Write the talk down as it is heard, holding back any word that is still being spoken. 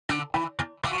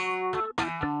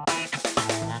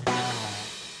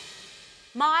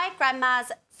My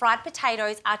grandma's fried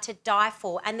potatoes are to die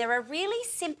for, and they're a really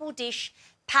simple dish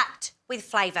packed with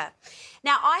flavour.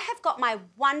 Now, I have got my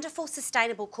wonderful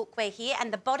sustainable cookware here,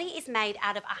 and the body is made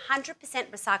out of 100%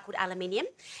 recycled aluminium,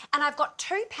 and I've got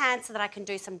 2 pans so that I can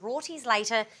do some rotis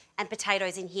later and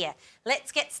potatoes in here.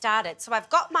 Let's get started. So I've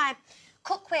got my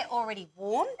cookware already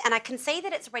warm, and I can see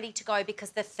that it's ready to go because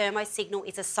the thermo signal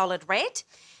is a solid red.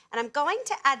 And I'm going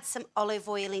to add some olive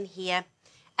oil in here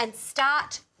and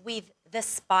start with the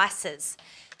spices.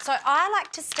 So I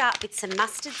like to start with some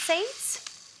mustard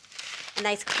seeds, and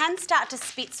they can start to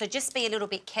spit, so just be a little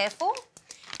bit careful.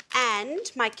 And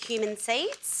my cumin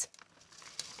seeds,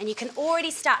 and you can already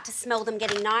start to smell them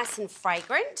getting nice and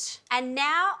fragrant. And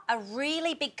now a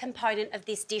really big component of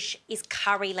this dish is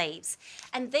curry leaves.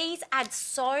 And these add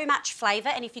so much flavour,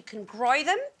 and if you can grow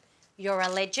them, you're a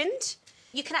legend.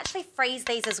 You can actually freeze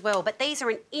these as well, but these are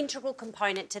an integral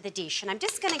component to the dish. And I'm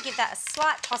just going to give that a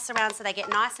slight toss around so they get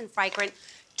nice and fragrant.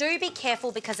 Do be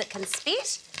careful because it can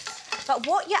spit. But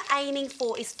what you're aiming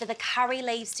for is for the curry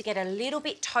leaves to get a little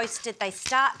bit toasted. They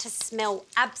start to smell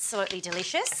absolutely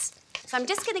delicious. So I'm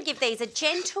just going to give these a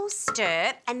gentle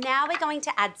stir, and now we're going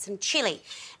to add some chilli.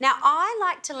 Now, I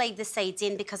like to leave the seeds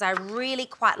in because I really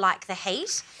quite like the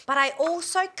heat, but I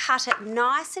also cut it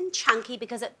nice and chunky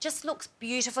because it just looks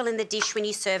beautiful in the dish when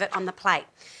you serve it on the plate.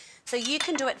 So you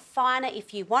can do it finer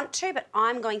if you want to, but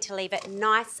I'm going to leave it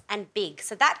nice and big.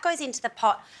 So that goes into the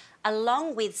pot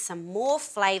along with some more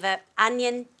flavour,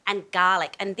 onion and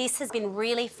garlic. And this has been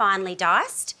really finely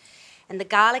diced, and the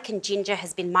garlic and ginger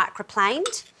has been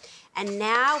microplaned. And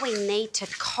now we need to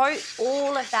coat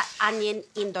all of that onion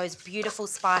in those beautiful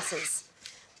spices.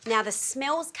 Now, the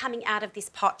smells coming out of this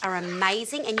pot are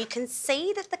amazing, and you can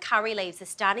see that the curry leaves are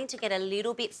starting to get a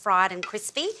little bit fried and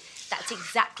crispy. That's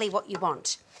exactly what you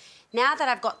want. Now that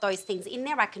I've got those things in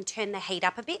there, I can turn the heat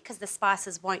up a bit because the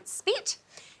spices won't spit,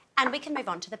 and we can move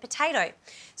on to the potato.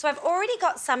 So I've already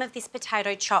got some of this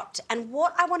potato chopped, and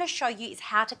what I want to show you is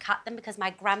how to cut them because my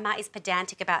grandma is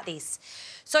pedantic about this.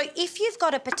 So if you've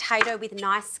got a potato with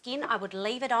nice skin, I would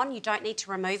leave it on. You don't need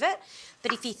to remove it.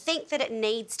 But if you think that it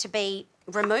needs to be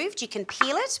removed, you can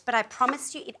peel it, but I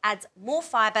promise you it adds more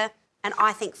fibre and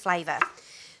I think flavour.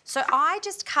 So I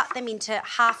just cut them into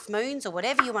half moons or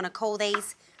whatever you want to call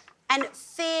these, and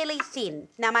fairly thin.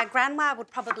 Now, my grandma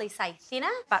would probably say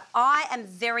thinner, but I am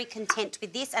very content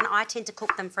with this, and I tend to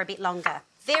cook them for a bit longer.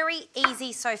 Very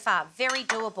easy so far, very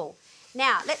doable.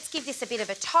 Now, let's give this a bit of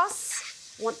a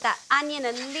toss. Want that onion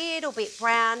a little bit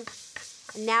brown.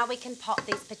 And now we can pop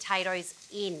these potatoes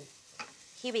in.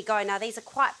 Here we go. Now, these are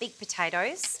quite big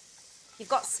potatoes. If you've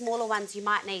got smaller ones, you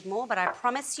might need more, but I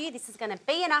promise you this is going to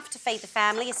be enough to feed the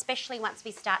family, especially once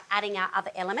we start adding our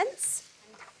other elements.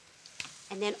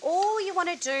 And then all you want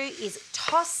to do is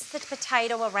toss the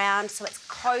potato around so it's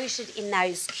coated in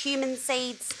those cumin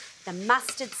seeds, the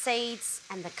mustard seeds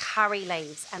and the curry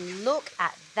leaves. And look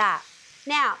at that.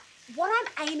 Now, what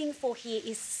I'm aiming for here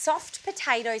is soft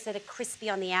potatoes that are crispy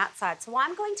on the outside. So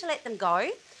I'm going to let them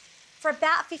go for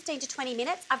about 15 to 20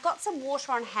 minutes. I've got some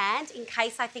water on hand in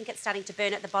case I think it's starting to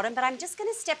burn at the bottom, but I'm just going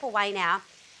to step away now,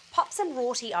 pop some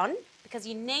roti on because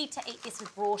you need to eat this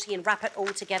with roti and wrap it all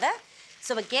together.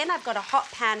 So again, I've got a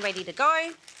hot pan ready to go.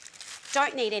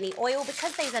 Don't need any oil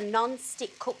because these are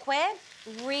non-stick cookware,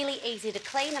 really easy to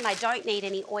clean, and I don't need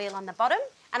any oil on the bottom.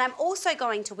 And I'm also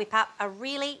going to whip up a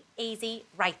really easy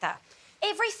raitha.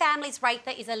 Every family's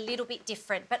raitha is a little bit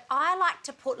different, but I like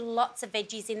to put lots of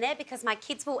veggies in there because my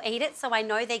kids will eat it, so I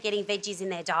know they're getting veggies in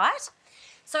their diet.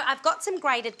 So I've got some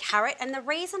grated carrot, and the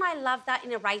reason I love that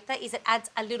in a raitha is it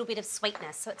adds a little bit of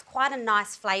sweetness, so it's quite a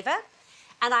nice flavour.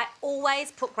 And I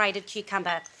always put grated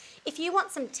cucumber. If you want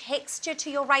some texture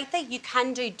to your raitha, you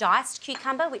can do diced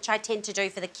cucumber, which I tend to do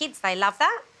for the kids. They love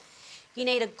that. You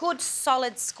need a good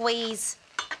solid squeeze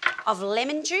of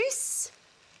lemon juice.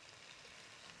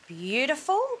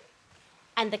 Beautiful.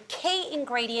 And the key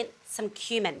ingredient, some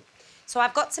cumin. So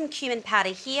I've got some cumin powder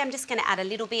here. I'm just going to add a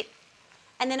little bit.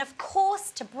 And then, of course,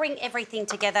 to bring everything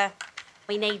together,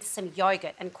 we need some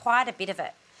yoghurt, and quite a bit of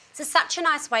it. It's such a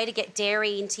nice way to get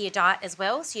dairy into your diet as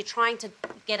well. So you're trying to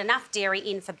get enough dairy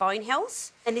in for bone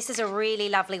health. And this is a really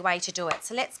lovely way to do it.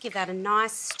 So let's give that a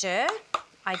nice stir,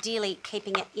 ideally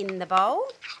keeping it in the bowl.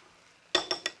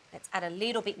 Let's add a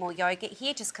little bit more yoghurt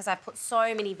here just because I've put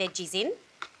so many veggies in.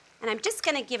 And I'm just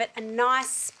going to give it a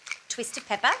nice twist of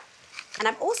pepper. And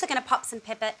I'm also going to pop some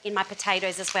pepper in my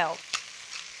potatoes as well.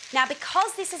 Now,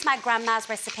 because this is my grandma's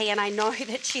recipe and I know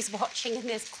that she's watching and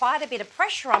there's quite a bit of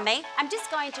pressure on me, I'm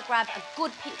just going to grab a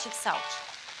good pinch of salt.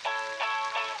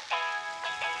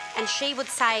 And she would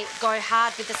say, go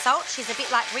hard with the salt. She's a bit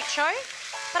like Richo.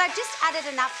 But I've just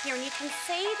added enough here, and you can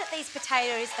see that these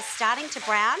potatoes are starting to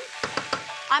brown.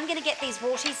 I'm going to get these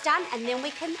rotis done, and then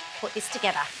we can put this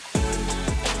together.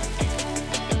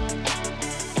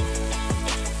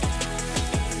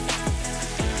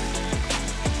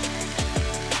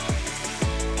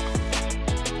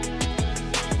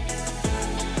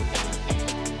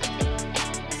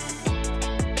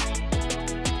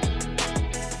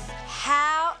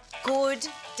 How good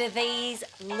do these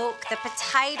look? The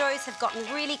potatoes have gotten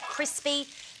really crispy,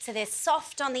 so they're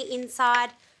soft on the inside,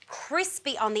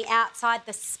 crispy on the outside.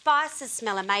 The spices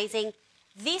smell amazing.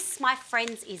 This, my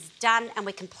friends, is done, and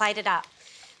we can plate it up.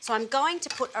 So I'm going to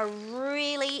put a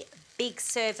really big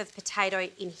serve of potato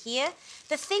in here.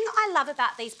 The thing I love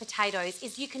about these potatoes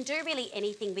is you can do really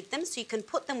anything with them. So you can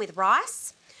put them with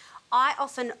rice. I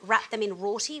often wrap them in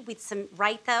roti with some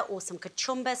raita or some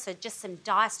kachumba, so just some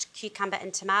diced cucumber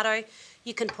and tomato.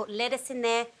 You can put lettuce in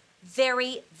there.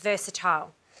 Very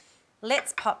versatile.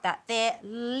 Let's pop that there.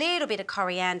 Little bit of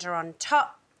coriander on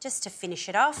top just to finish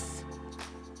it off.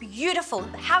 Beautiful.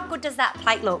 How good does that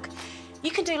plate look?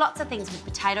 You can do lots of things with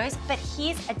potatoes, but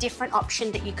here's a different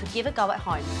option that you could give a go at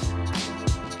home.